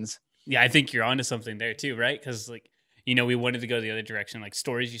 seconds? Yeah, I think you're onto something there too, right? Because like, we wanted to go the other direction. Like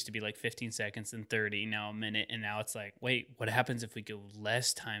stories used to be like 15 seconds and 30, now a minute. And now it's like, wait, what happens if we go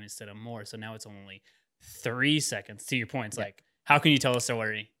less time instead of more? So now it's only 3 seconds. To your point, it's like, how can you tell a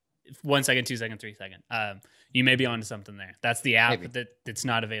story 1 second, 2 seconds, 3 seconds? You may be onto something there. That's the app that's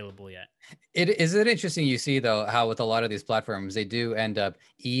not available yet. Is it interesting you see though how with a lot of these platforms they do end up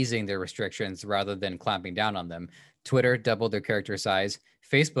easing their restrictions rather than clamping down on them. Twitter doubled their character size.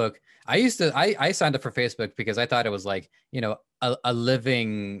 Facebook, I signed up for Facebook because I thought it was like a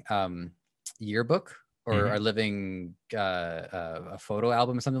living yearbook or a living a photo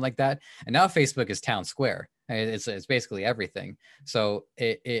album or something like that. And now Facebook is town square. It's basically everything. So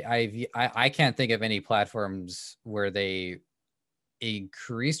I can't think of any platforms where they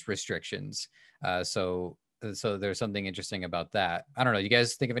increased restrictions. So there's something interesting about that. I don't know. You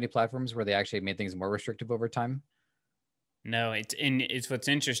guys think of any platforms where they actually made things more restrictive over time? No, it's what's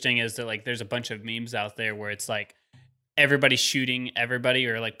interesting is that like there's a bunch of memes out there where it's like everybody's shooting everybody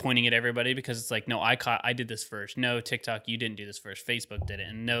or like pointing at everybody because it's like, no, I did this first. No, TikTok, you didn't do this first. Facebook did it.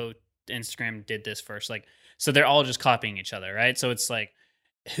 And no, Instagram did this first. Like, so they're all just copying each other, right? So it's like,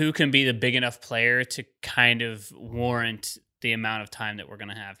 who can be the big enough player to kind of warrant the amount of time that we're going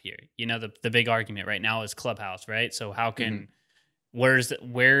to have here? The big argument right now is Clubhouse, right? So how can, where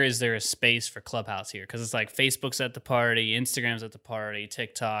is there a space for Clubhouse here? Because it's like Facebook's at the party, Instagram's at the party,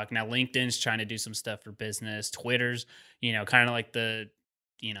 TikTok. Now LinkedIn's trying to do some stuff for business. Twitter's, kind of like the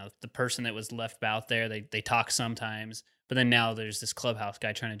person that was left out there. They talk sometimes, but then now there's this Clubhouse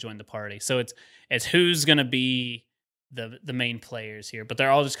guy trying to join the party. So it's who's going to be the main players here, but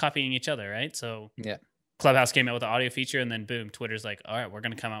they're all just copying each other, right? So yeah, Clubhouse came out with the audio feature, and then boom, Twitter's like, all right, we're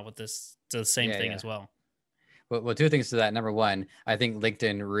going to come out with the same thing as well. Well, two things to that. Number one, I think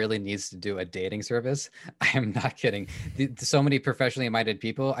LinkedIn really needs to do a dating service. I am not kidding. So many professionally minded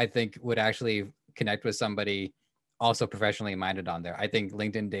people, I think, would actually connect with somebody also professionally minded on there. I think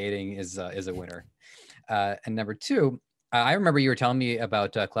LinkedIn dating is a winner. And number two, I remember you were telling me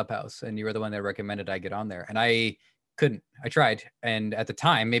about Clubhouse, and you were the one that recommended I get on there, and I couldn't. I tried, and at the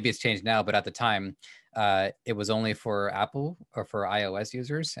time, maybe it's changed now, but at the time, it was only for Apple or for iOS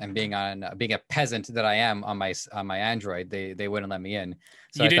users. And being a peasant that I am on my Android, they wouldn't let me in.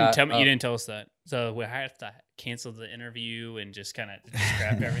 So you didn't tell us that. So we have to cancel the interview and just kind of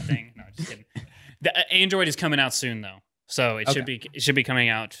scrap everything. No, just kidding. The Android is coming out soon though, so it should be coming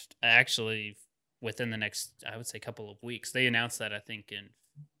out actually within the next, I would say, couple of weeks. They announced that I think in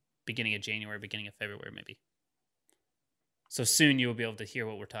beginning of January, beginning of February, maybe. So soon you will be able to hear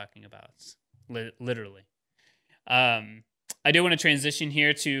what we're talking about. Literally. I do want to transition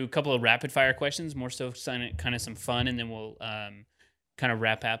here to a couple of rapid fire questions, more so kind of some fun, and then we'll kind of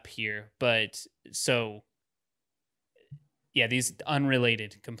wrap up here. But so, yeah, these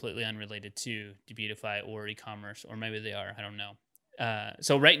completely unrelated to Debutify or e-commerce, or maybe they are, I don't know.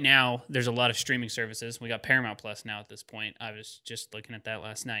 So right now, there's a lot of streaming services. We got Paramount Plus now at this point. I was just looking at that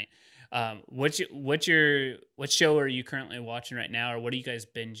last night. What show are you currently watching right now, or what are you guys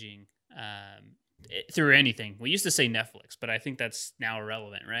binging through anything? We used to say Netflix, but I think that's now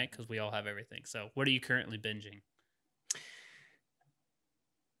irrelevant, right? Because we all have everything. So what are you currently binging?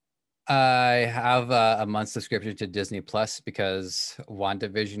 I have a month subscription to Disney Plus because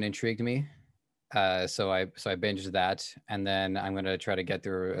WandaVision intrigued me. So I binged that, and then I'm going to try to get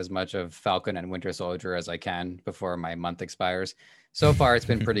through as much of Falcon and Winter Soldier as I can before my month expires. So far, it's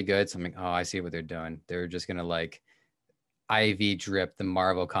been pretty good. So I'm like, oh, I see what they're doing. They're just going to like IV drip the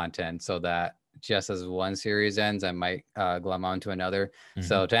Marvel content so that just as one series ends, I might glom on to another. Mm-hmm.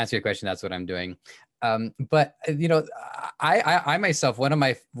 So to answer your question, that's what I'm doing. But I myself, one of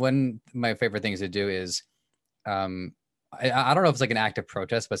my favorite things to do is, I don't know if it's like an active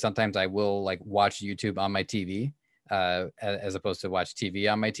protest, but sometimes I will like watch YouTube on my TV as opposed to watch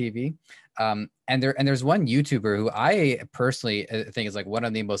TV on my TV. And there's one YouTuber who I personally think is like one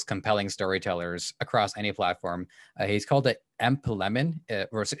of the most compelling storytellers across any platform. He's called it Emp Lemon,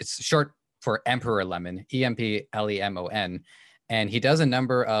 or it's short for Emperor Lemon, EMPLEMON. And he does a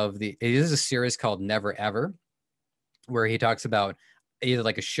number of he does a series called Never Ever, where he talks about either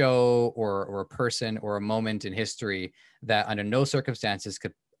like a show or a person or a moment in history that under no circumstances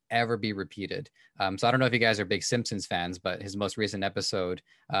could ever be repeated. So I don't know if you guys are big Simpsons fans, but his most recent episode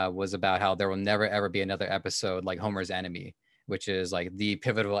was about how there will never ever be another episode like Homer's Enemy, which is like the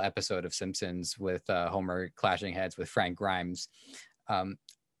pivotal episode of Simpsons with Homer clashing heads with Frank Grimes.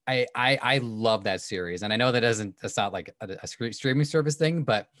 I love that series, and I know that's not like a streaming service thing,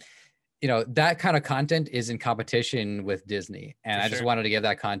 but you know, that kind of content is in competition with Disney. And I just wanted to give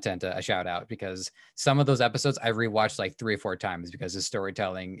that content a shout out, because some of those episodes I've rewatched like 3 or 4 times because the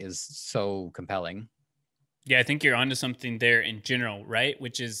storytelling is so compelling. Yeah, I think you're onto something there in general, right?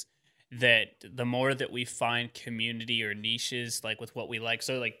 Which is that the more that we find community or niches, like with what we like.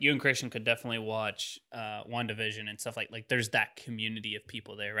 So like you and Christian could definitely watch WandaVision and stuff like there's that community of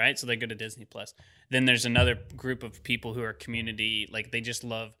people there, right? So they go to Disney Plus. Then there's another group of people who are community, like they just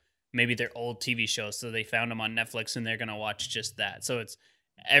love maybe their old TV shows, so they found them on Netflix and they're going to watch just that. So it's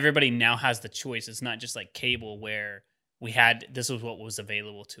everybody now has the choice. It's not just like cable where this was what was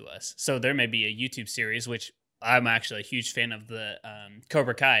available to us. So there may be a YouTube series, which I'm actually a huge fan of, the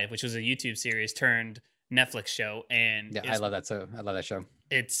Cobra Kai, which was a YouTube series turned Netflix show. And yeah, I love that. So I love that show.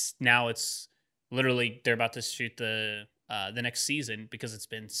 It's literally, they're about to shoot the next season because it's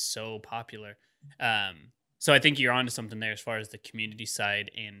been so popular. So I think you're onto something there as far as the community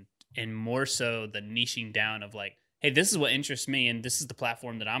side and more so the niching down of like, hey, this is what interests me and this is the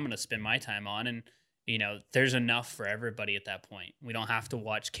platform that I'm going to spend my time on. And, you know, there's enough for everybody at that point. We don't have to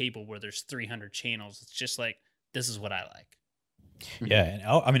watch cable where there's 300 channels. It's just like, this is what I like. Yeah.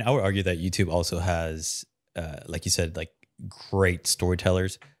 And I would argue that YouTube also has, like you said, like great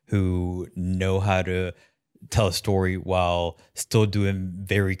storytellers who know how to tell a story while still doing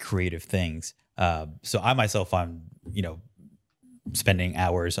very creative things. So I myself, I'm, spending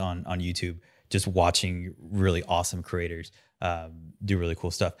hours on YouTube just watching really awesome creators do really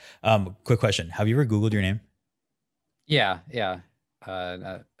cool stuff. Quick question. Have you ever Googled your name? Yeah.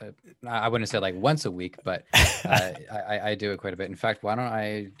 I wouldn't say like once a week, but I do it quite a bit. In fact, why don't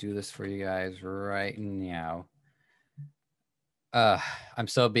I do this for you guys right now? I'm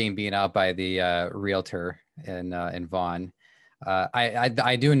still being beaten out by the realtor in Vaughan.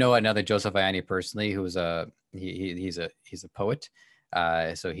 I do know another Joseph Ianni personally, who's he's a poet.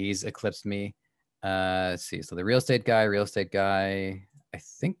 So he's eclipsed me. Let's see. So the real estate guy, I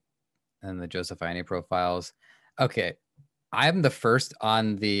think, and the Joseph Ianni profiles. Okay. I'm the first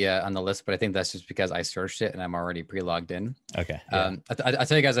on the list, but I think that's just because I searched it and I'm already pre-logged in. Okay. Yeah. I'll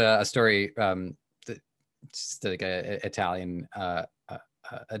tell you guys a story. Just like Italian,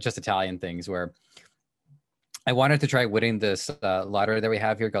 just Italian things where I wanted to try winning this lottery that we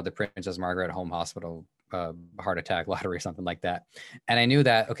have here called the Princess Margaret Home Hospital heart attack lottery or something like that. And I knew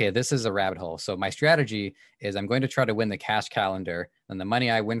that, okay, this is a rabbit hole. So my strategy is I'm going to try to win the cash calendar, and the money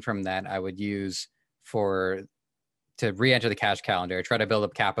I win from that I would use to re-enter the cash calendar, try to build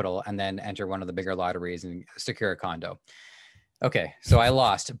up capital, and then enter one of the bigger lotteries and secure a condo. Okay, so I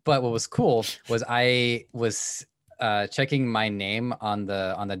lost. But what was cool was I was checking my name on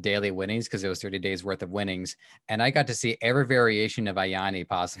the daily winnings, because it was 30 days worth of winnings, and I got to see every variation of Ianni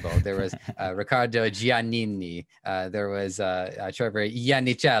possible. There was Riccardo Giannini, there was Trevor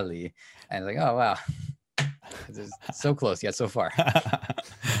Iannicelli, and I was like, oh wow, it's so close yet so far.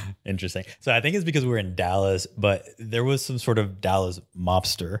 Interesting. So I think it's because we're in Dallas, but there was some sort of Dallas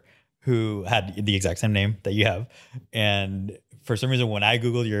mobster who had the exact same name that you have, and for some reason, when I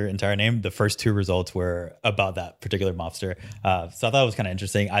Googled your entire name, the first 2 results were about that particular mobster. So I thought it was kind of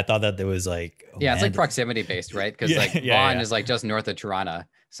interesting. I thought that there was like, it's like proximity based, right? Because Vaughan is like just north of Toronto.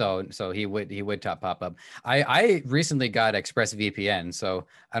 So he would pop up. I recently got ExpressVPN. So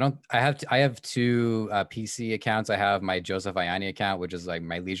I have 2 PC accounts. I have my Joseph Ianni account, which is like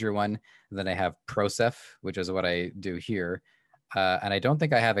my leisure one. And then I have ProSef, which is what I do here. And I don't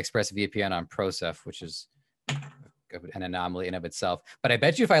think I have ExpressVPN on ProSef, which is an anomaly in of itself. But I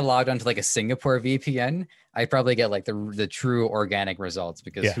bet you if I logged onto like a Singapore VPN, I'd probably get like the true organic results,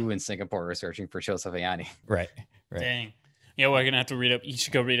 because who in Singapore are searching for Joseph Ianni? Right. Dang. Yeah, we're gonna have to read up. You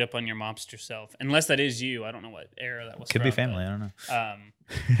should go read up on your mobster self, unless that is you. I don't know what era that was. Could from, be family. I don't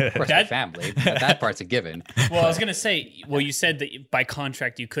know. Of course, that family. That part's a given. Well, I was gonna say. Well, you said that by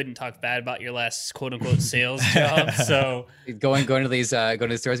contract you couldn't talk bad about your last quote unquote sales job. So going to these stores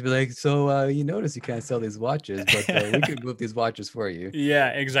and be like, so you notice you can't sell these watches, but we could move these watches for you. Yeah,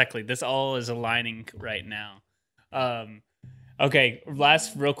 exactly. This all is aligning right now. Okay,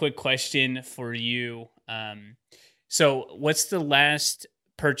 last real quick question for you. So what's the last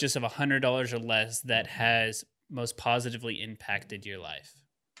purchase of $100 or less that has most positively impacted your life?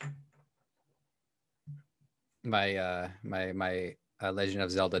 My Legend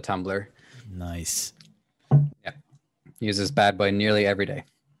of Zelda Tumblr. Nice. Yeah, use this bad boy nearly every day.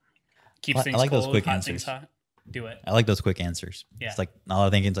 Keeps things I like cold, those quick hot answers. things hot. Do it. I like those quick answers. Yeah. It's like all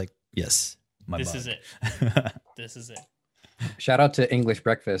I'm thinking is like, yes, my This mug. is it. This is it. Shout out to English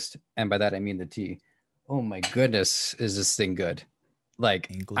breakfast, and by that I mean the tea. Oh my goodness, is this thing good?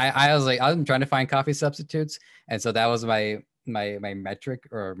 Like I was like, I'm trying to find coffee substitutes, and so that was my metric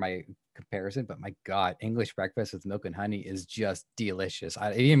or my comparison. But my God, English breakfast with milk and honey is just delicious.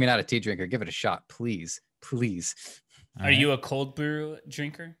 Even not a tea drinker, give it a shot, please. Are you a cold brew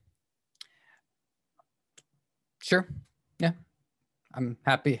drinker? Sure. Yeah, I'm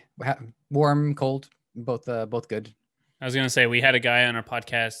happy. Warm, cold, both good. I was gonna say we had a guy on our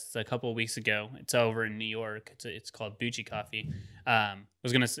podcast a couple of weeks ago. It's over in New York. It's called Bucci Coffee. I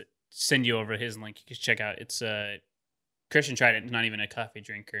was gonna send you over his link. You can check out. It's Christian tried it. Not even a coffee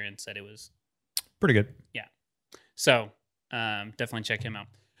drinker, and said it was pretty good. Yeah. So definitely check him out.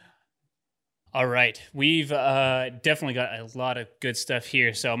 All right, we've definitely got a lot of good stuff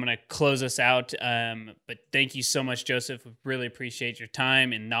here, so I'm going to close us out. But thank you so much, Joseph. We really appreciate your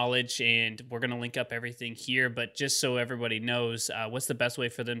time and knowledge, and we're going to link up everything here. But just so everybody knows, what's the best way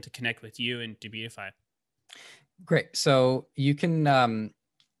for them to connect with you and Debutify? Great. So you can,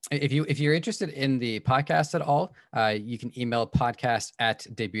 if you're interested in the podcast at all, you can email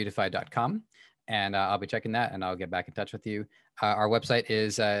podcast@debutify.com. And I'll be checking that, and I'll get back in touch with you. Our website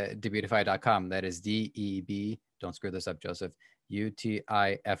is debutify.com. That is DEB. Don't screw this up, Joseph.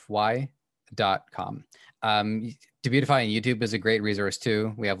 UTIFY.com. Debutify and YouTube is a great resource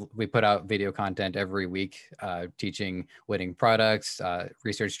too. We put out video content every week, teaching winning products,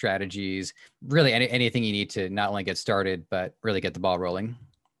 research strategies, really anything you need to not only get started but really get the ball rolling.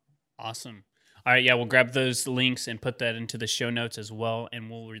 Awesome. All right, yeah, we'll grab those links and put that into the show notes as well,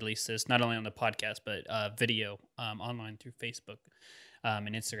 and we'll release this not only on the podcast, but video online through Facebook and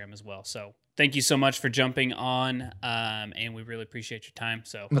Instagram as well. So thank you so much for jumping on, and we really appreciate your time.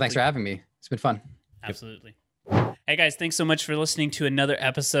 So thanks for having me. It's been fun. Absolutely. Hey guys, thanks so much for listening to another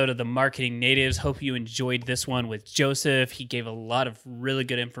episode of the Marketing Natives. Hope you enjoyed this one with Joseph. He gave a lot of really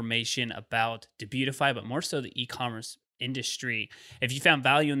good information about Debutify, but more so the e-commerce industry. If you found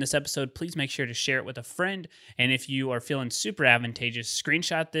value in this episode, please make sure to share it with a friend. And if you are feeling super advantageous,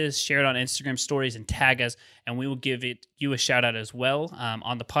 screenshot this, share it on Instagram stories, and tag us, and we will give you a shout out as well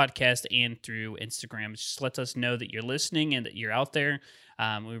on the podcast and through Instagram. It just lets us know that you're listening and that you're out there.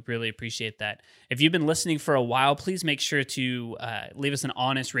 We really appreciate that. If you've been listening for a while, please make sure to leave us an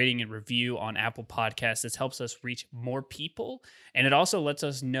honest rating and review on Apple Podcasts. This helps us reach more people, and it also lets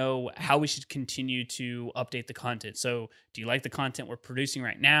us know how we should continue to update the content. So do you like the content we're producing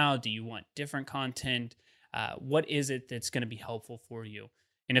right now? Do you want different content? What is it that's going to be helpful for you?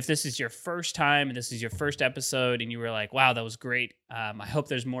 And if this is your first time and this is your first episode and you were like, wow, that was great. I hope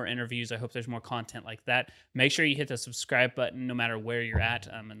there's more interviews. I hope there's more content like that. Make sure you hit the subscribe button no matter where you're at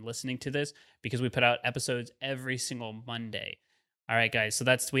and listening to this, because we put out episodes every single Monday. All right, guys. So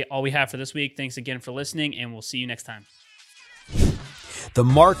that's all we have for this week. Thanks again for listening, and we'll see you next time. The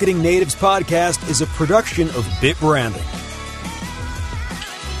Marketing Natives Podcast is a production of Bit Branding.